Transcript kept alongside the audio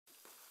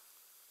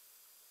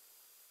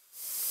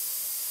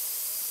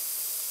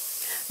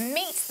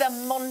Meet the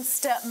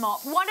Monster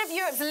Mop, one of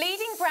Europe's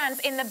leading brands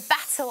in the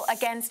battle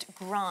against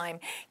grime.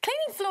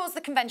 Cleaning floors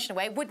the conventional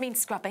way would mean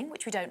scrubbing,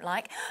 which we don't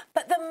like,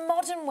 but the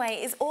modern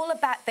way is all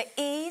about the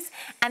ease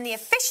and the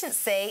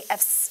efficiency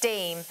of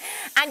steam.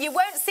 And you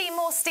won't see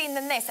more steam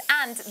than this,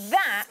 and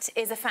that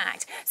is a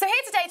fact. So here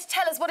today to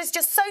tell us what is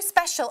just so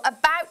special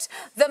about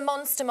the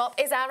Monster Mop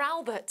is our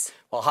Albert.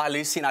 Well, hi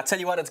Lucy, and I tell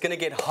you what, it's going to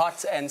get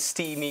hot and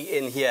steamy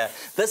in here.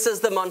 This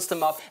is the Monster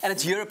Mop, and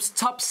it's Europe's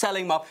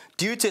top-selling mop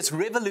due to its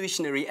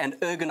revolutionary and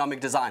ergonomic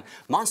design.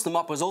 Monster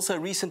Mop was also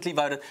recently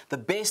voted the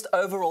best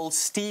overall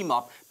steam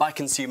mop by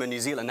Consumer New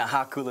Zealand. Now,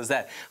 how cool is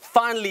that?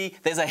 Finally,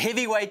 there's a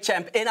heavyweight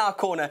champ in our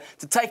corner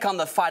to take on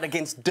the fight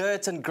against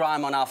dirt and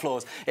grime on our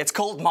floors. It's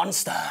called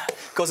Monster,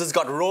 because it's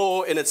got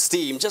raw in its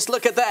steam. Just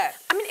look at that.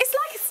 I mean, it's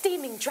like a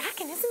steaming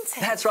dragon, isn't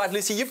it? That's right,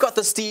 Lucy. You've got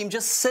the steam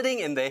just sitting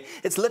in there.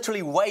 It's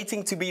literally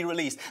waiting to be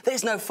released.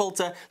 There's no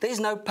filter, there's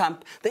no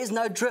pump, there's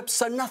no drips,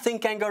 so nothing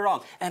can go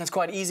wrong. And it's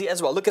quite easy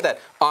as well. Look at that.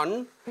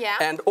 On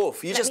and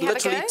off. You just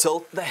literally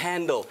tilt the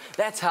handle.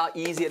 That's how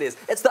easy it is.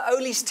 It's the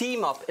only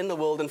steam mop in the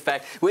world, in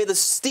fact, where the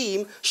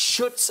steam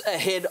shoots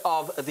ahead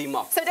of the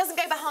mop. So it doesn't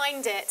go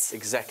behind it.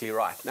 Exactly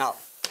right. Now,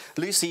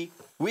 Lucy,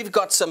 we've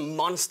got some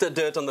monster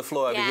dirt on the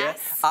floor over here.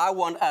 I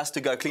want us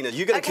to go clean it.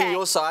 You're going to clean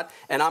your side,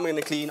 and I'm going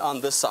to clean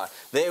on this side.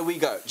 There we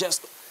go.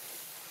 Just...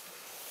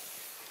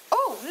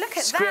 oh, look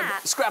at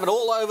that. Scrub it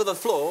all over the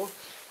floor,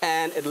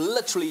 and it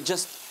literally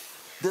just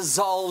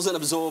dissolves and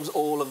absorbs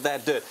all of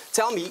that dirt.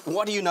 Tell me,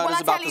 what do you notice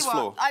about this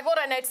floor? What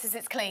I notice is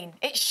it's clean.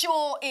 It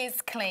sure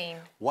is clean.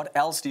 What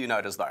else do you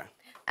notice, though?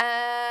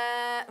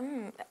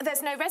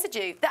 There's no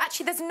residue.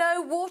 Actually, there's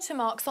no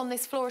watermarks on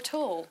this floor at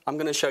all. I'm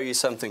going to show you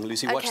something,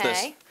 Lucy. Watch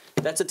this.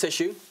 That's a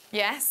tissue.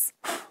 Yes.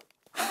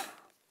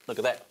 Look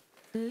at that.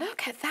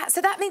 Look at that. So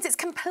that means it's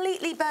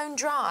completely bone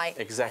dry.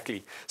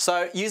 Exactly.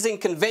 So using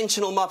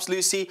conventional mops,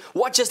 Lucy,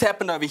 what just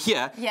happened over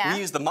here, we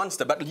use the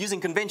Monster, but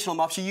using conventional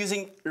mops,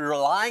 you're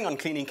relying on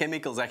cleaning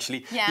chemicals,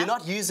 actually. You're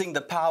not using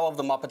the power of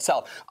the mop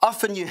itself.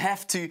 Often you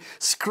have to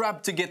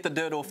scrub to get the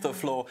dirt off the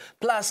floor.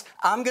 Plus,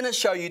 I'm going to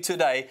show you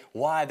today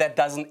why that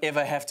doesn't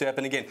ever have to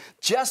happen again.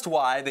 Just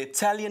why the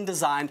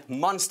Italian-designed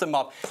Monster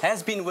Mop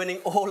has been winning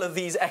all of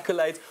these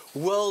accolades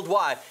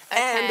worldwide.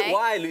 And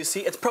why,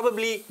 Lucy, it's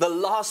probably the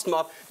last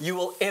mop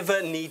you will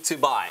ever need to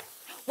buy.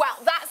 Well,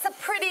 that's a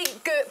pretty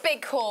good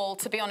big call,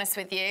 to be honest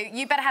with you.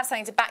 You better have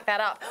something to back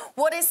that up.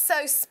 What is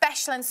so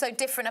special and so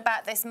different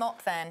about this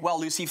mop, then? Well,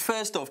 Lucy,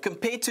 first off,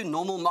 compared to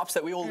normal mops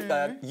that we all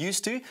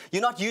used to,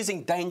 you're not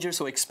using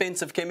dangerous or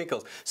expensive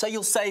chemicals. So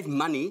you'll save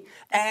money,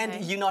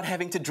 and you're not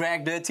having to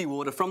drag dirty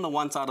water from the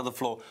one side of the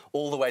floor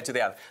all the way to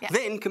the other.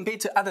 Then,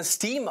 compared to other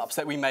steam mops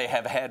that we may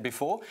have had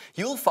before,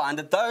 you'll find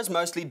that those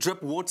mostly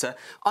drip water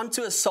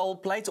onto a sole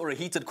plate or a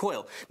heated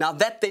coil. Now,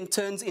 that then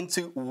turns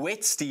into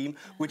wet steam,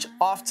 which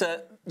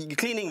after you're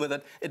cleaning with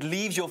it, it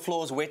leaves your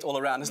floors wet all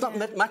around. It's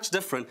not much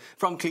different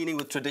from cleaning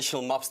with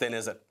traditional mops then,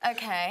 is it?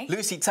 Okay.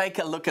 Lucy, take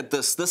a look at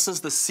this. This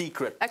is the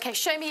secret. Okay,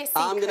 show me your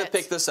secret. I'm going to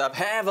pick this up.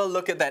 Have a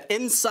look at that.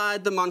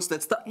 Inside the Monster,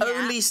 it's the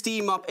only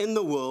steam mop in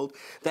the world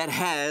that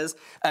has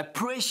a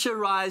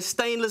pressurized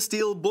stainless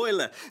steel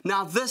boiler.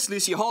 Now this,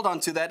 Lucy, hold on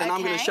to that, and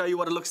I'm going to show you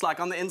what it looks like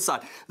on the inside.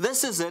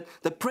 This is it,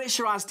 the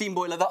pressurized steam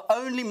boiler, the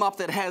only mop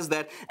that has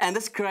that, and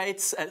this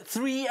creates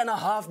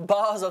 3.5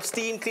 bars of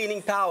steam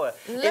cleaning power.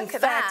 Look at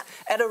that.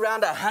 At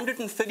around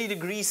 130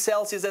 degrees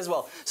Celsius as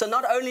well. So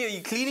not only are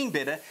you cleaning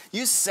better,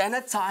 you're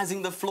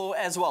sanitizing the floor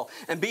as well.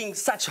 And being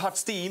such hot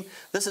steam,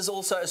 this is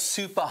also a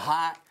super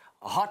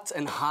hot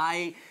and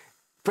high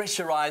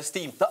pressurized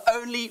steam. The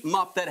only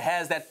mop that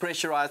has that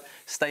pressurized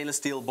stainless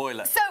steel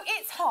boiler. So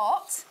it's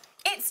hot,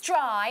 it's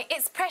dry,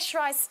 it's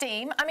pressurized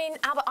steam. I mean,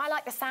 Albert, I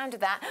like the sound of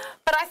that,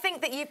 but I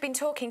think that you've been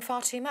talking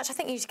far too much. I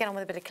think you need to get on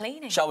with a bit of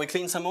cleaning. Shall we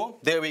clean some more?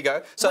 There we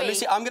go. So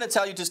Lucy, I'm going to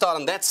tell you to start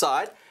on that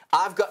side.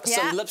 I've got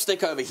some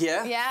lipstick over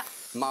here.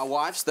 My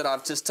wife's that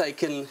I've just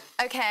taken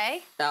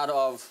out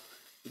of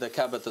the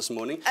cupboard this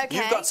morning.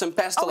 You've got some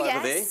pastel over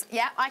there.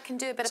 Yeah, I can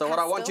do a bit of pastel. So what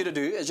I want you to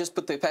do is just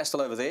put the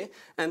pastel over there,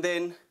 and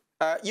then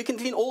you can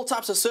clean all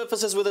types of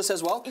surfaces with this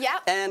as well.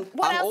 And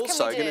I'm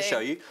also going to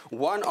show you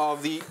one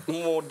of the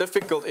more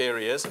difficult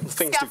areas,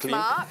 things to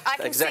clean.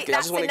 Exactly. I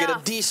just want to get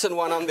a decent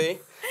one on there.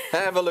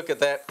 Have a look at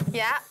that.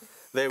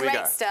 There we go.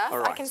 Great stuff.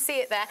 I can see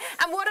it there.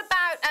 And what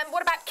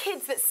about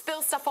kids that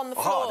spill stuff on the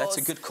floors? Oh, that's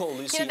a good call,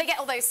 Lucy. You know, they get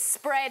all those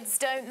spreads,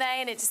 don't they?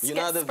 And it just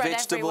gets the spread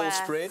vegetable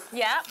everywhere.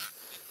 spread?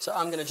 So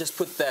I'm going to just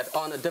put that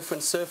on a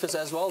different surface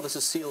as well. This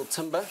is sealed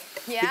timber.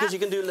 Because you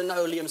can do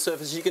linoleum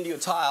surfaces, you can do your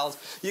tiles,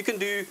 you can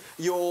do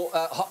your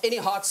any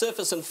hard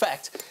surface, in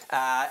fact,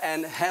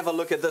 and have a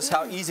look at this,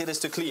 how easy it is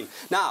to clean.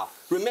 Now,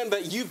 remember,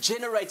 you've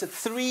generated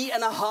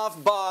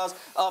 3.5 bars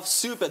of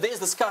super. There's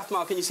the scuff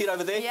mark. Can you see it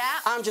over there?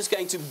 I'm just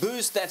going to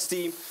boost that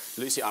steam.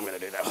 Lucy, I'm going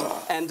to do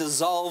that. And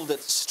dissolve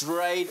it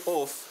straight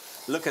off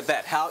Look at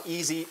that, how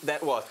easy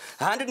that was.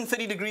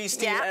 130 degrees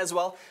steam as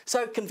well.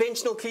 So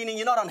conventional cleaning,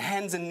 you're not on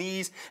hands and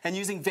knees and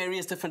using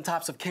various different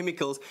types of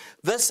chemicals.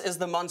 This is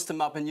the Monster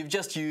Mop, and you've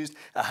just used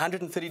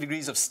 130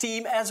 degrees of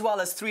steam as well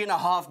as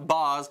 3.5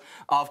 bars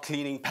of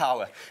cleaning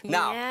power.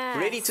 Now,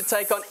 ready to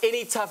take on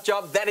any tough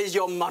job, that is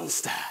your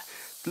Monster.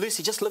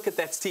 Lucy, just look at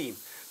that steam.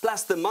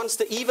 Plus, the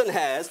Monster even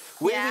has,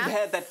 where we've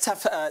had that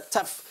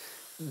tough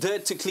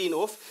dirt to clean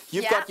off,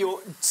 you've got your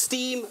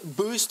steam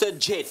booster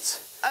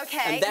jet.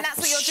 Okay, and that's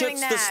what you're doing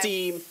now. Shoots the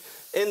steam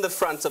in the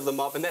front of the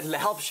mop, and that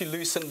helps you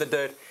loosen the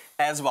dirt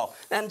as well.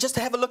 And just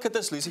have a look at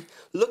this, Lucy.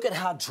 Look at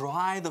how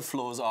dry the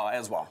floors are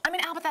as well. I mean,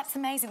 Albert, that's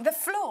amazing. The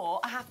floor,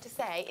 I have to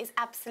say, is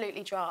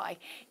absolutely dry.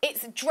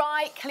 It's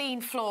dry,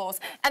 clean floors.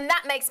 And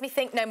that makes me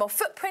think no more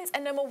footprints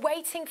and no more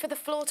waiting for the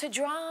floor to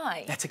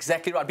dry. That's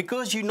exactly right.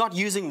 Because you're not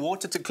using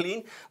water to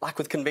clean, like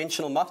with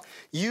conventional mops,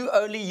 you're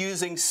only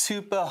using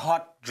super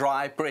hot,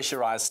 dry,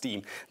 pressurized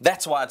steam.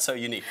 That's why it's so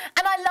unique.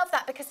 And I love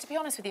that because, to be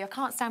honest with you, I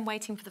can't stand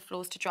waiting for the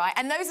floors to dry.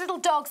 And those little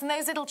dogs and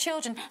those little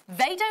children,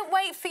 they don't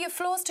wait for your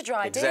floors to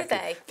dry, do they?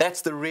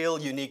 That's the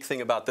real unique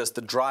thing about this,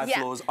 the dry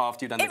floors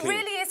after you've done the cleaning.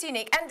 It really is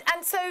unique.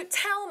 And so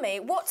tell me,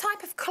 what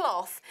type of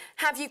cloth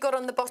have you got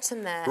on the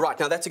bottom there? Right,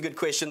 now that's a good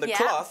question. The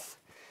cloth,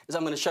 is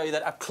I'm going to show you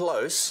that up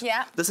close.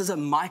 This is a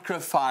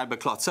microfiber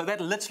cloth. So that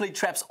literally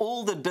traps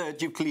all the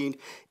dirt you've cleaned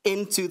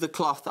into the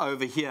cloth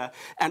over here.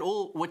 And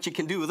what you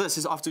can do with this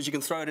is afterwards you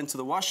can throw it into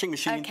the washing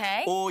machine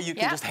or you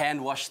can just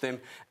hand wash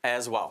them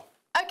as well.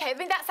 Okay, I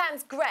mean, that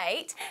sounds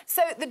great.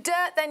 So the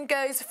dirt then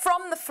goes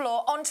from the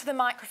floor onto the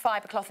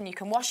microfiber cloth and you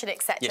can wash it,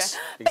 etc. Yes,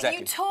 exactly. But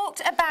you talked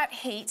about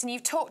heat and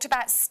you've talked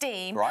about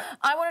steam. Right.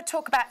 I want to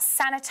talk about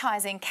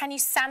sanitising. Can you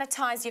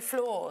sanitise your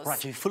floors?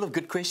 Right, you're full of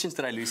good questions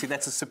today, Lucy.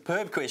 That's a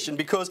superb question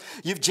because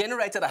you've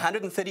generated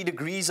 130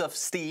 degrees of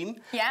steam,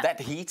 that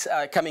heat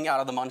coming out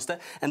of the Monster,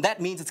 and that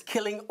means it's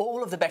killing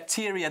all of the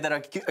bacteria that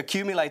are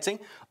accumulating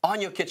on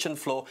your kitchen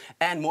floor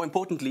and, more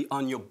importantly,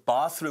 on your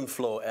bathroom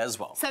floor as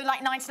well. So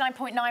like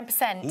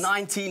 99.9%?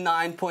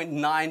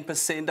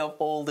 99.9% of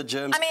all the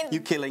germs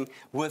you're killing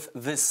with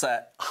this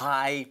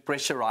high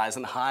pressurized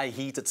and high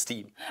heated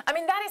steam. I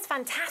mean, that is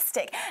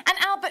fantastic. And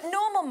Albert,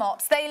 normal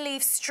mops, they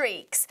leave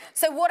streaks.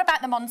 So what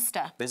about the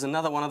Monster? There's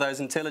another one of those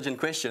intelligent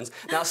questions.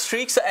 Now,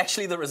 streaks are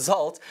actually the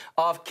result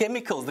of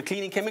chemicals, the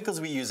cleaning chemicals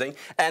we're using,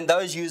 and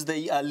those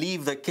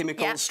leave the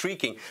chemical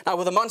streaking. Now,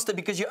 with the Monster,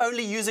 because you're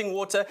only using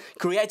water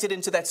created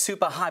into that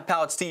super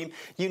high-powered steam,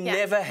 you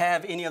never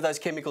have any of those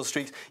chemical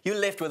streaks. You're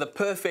left with a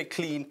perfect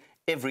clean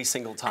every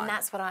single time. And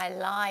that's what I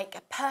like,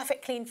 a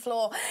perfect clean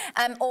floor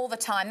all the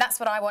time. That's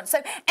what I want. So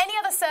any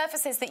other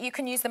surfaces that you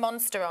can use the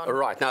Monster on?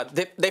 Right, now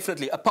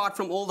definitely, apart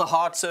from all the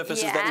hard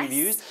surfaces that we've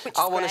used,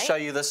 I want to show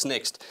you this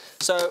next.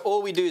 So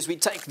all we do is we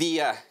take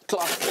the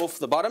cloth off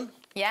the bottom.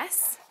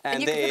 Yes. And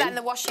you can put that in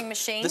the washing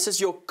machine. This is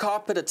your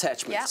carpet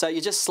attachment. So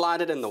you just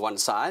slide it in the one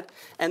side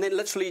and then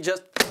literally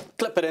just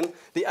clip it in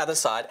the other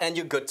side and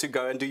you're good to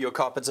go and do your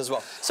carpets as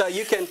well. So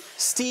you can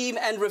steam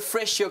and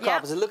refresh your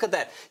carpets. And look at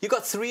that. You've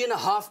got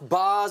 3.5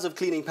 bars of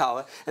cleaning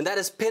power and that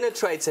is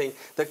penetrating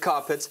the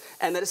carpets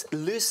and that is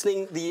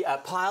loosening the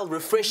pile,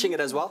 refreshing it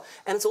as well.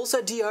 And it's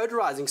also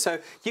deodorizing. So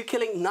you're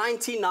killing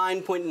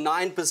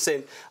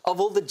 99.9%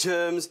 of all the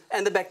germs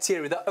and the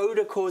bacteria, the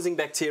odor-causing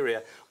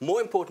bacteria. More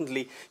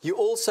importantly, you're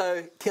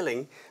also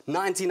killing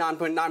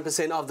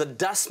 99.9% of the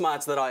dust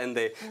mites that are in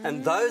there.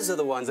 And those are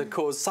the ones that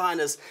cause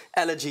sinus,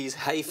 allergies,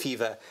 hay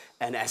fever,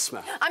 and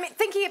asthma. I mean,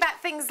 thinking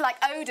about things like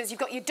odours, you've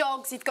got your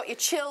dogs, you've got your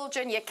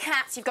children, your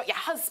cats, you've got your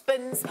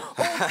husbands,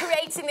 all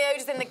creating the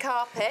odours in the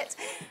carpet.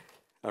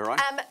 All right.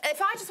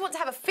 If I just want to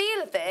have a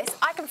feel of this,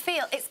 I can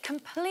feel it's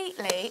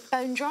completely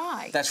bone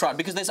dry. That's right,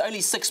 because there's only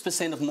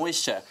 6% of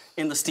moisture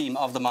in the steam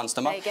of the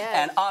Monster Mop. There you go.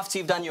 And after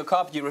you've done your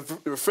carpet, you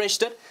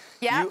refreshed it,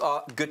 you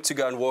are good to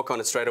go and walk on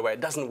it straight away.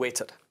 It doesn't wet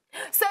it.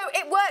 So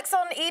it works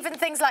on even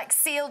things like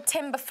sealed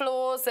timber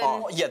floors and...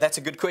 Oh, yeah, that's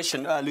a good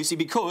question, Lucy,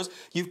 because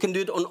you can do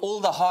it on all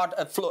the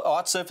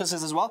hard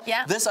surfaces as well.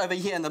 This over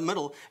here in the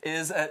middle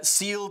is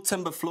sealed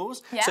timber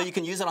floors, so you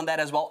can use it on that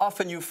as well.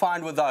 Often you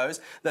find with those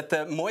that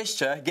the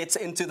moisture gets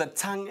into the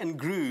tongue and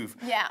groove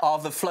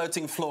of the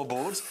floating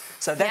floorboards,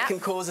 so that can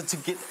cause it to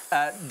get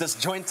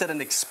disjointed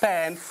and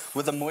expand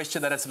with the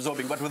moisture that it's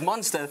absorbing. But with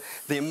Monster,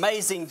 the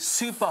amazing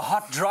super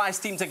hot dry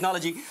steam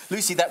technology,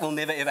 Lucy, that will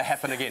never ever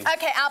happen again.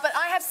 Okay, Albert,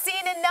 I have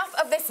seen enough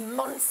of this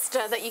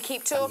Monster that you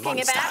keep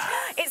talking about.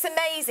 It's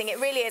amazing, it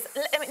really is.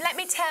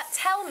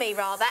 Tell me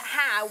rather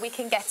how we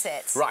can get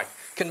it. Right,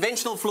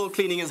 conventional floor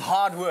cleaning is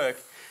hard work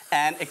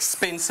and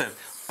expensive.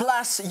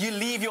 Plus, you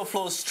leave your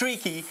floor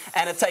streaky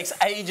and it takes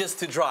ages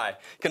to dry.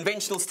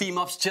 Conventional steam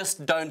mops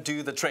just don't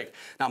do the trick.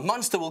 Now,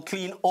 Monster will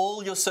clean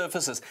all your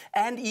surfaces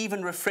and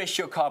even refresh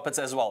your carpets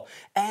as well.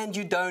 And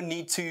you don't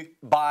need to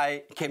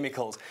buy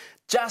chemicals.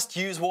 Just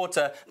use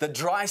water. The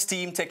dry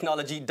steam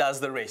technology does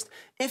the rest.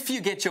 If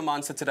you get your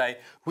Monster today,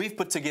 we've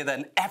put together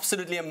an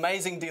absolutely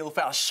amazing deal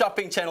for our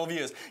Shopping Channel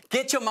viewers.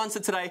 Get your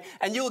Monster today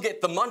and you'll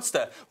get the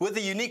Monster with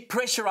a unique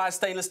pressurized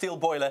stainless steel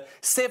boiler,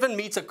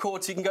 7-meter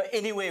cord so you can go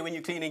anywhere when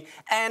you're cleaning,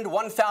 and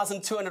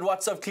 1,200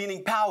 watts of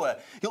cleaning power.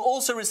 You'll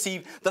also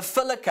receive the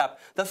filler cup,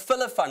 the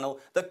filler funnel,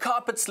 the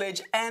carpet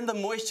sledge, and the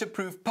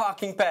moisture-proof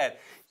parking pad.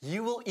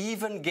 You will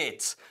even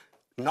get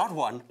not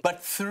one,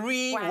 but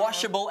 3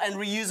 washable and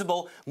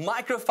reusable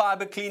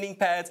microfiber cleaning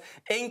pads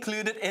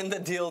included in the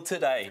deal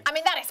today. I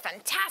mean, that is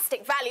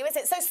fantastic value,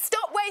 isn't it? So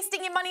stop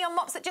wasting your money on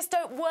mops that just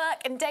don't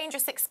work and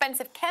dangerous,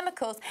 expensive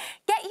chemicals.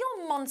 Get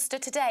your Monster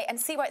today and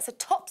see why it's a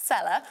top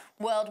seller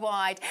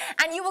worldwide.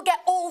 And you will get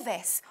all of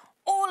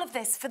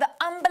this for the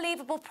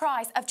unbelievable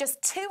price of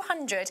just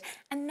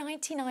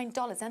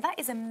 $299. Now, that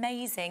is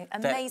amazing,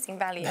 amazing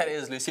value. That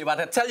is, Lucy. But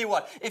I tell you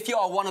what, if you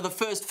are one of the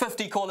first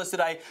 50 callers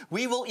today,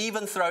 we will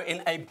even throw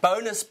in a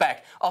bonus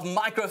pack of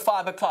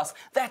microfiber cloths.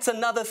 That's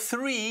another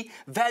 3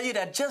 valued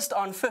at just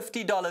on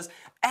 $50.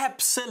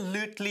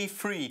 Absolutely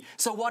free.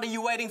 So what are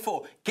you waiting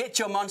for? Get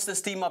your Monster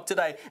Steam Mop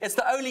today. It's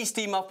the only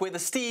steam mop where the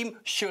steam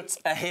shoots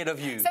ahead of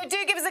you. So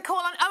do give us a call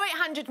on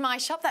 0800 My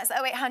Shop. That's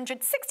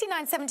 0800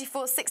 69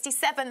 74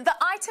 67. The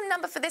item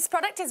number for this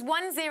product is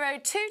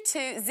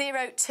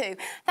 102202.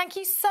 Thank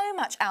you so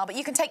much, Albert.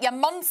 You can take your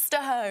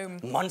Monster home.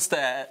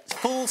 Monster,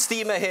 full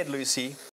steam ahead, Lucy.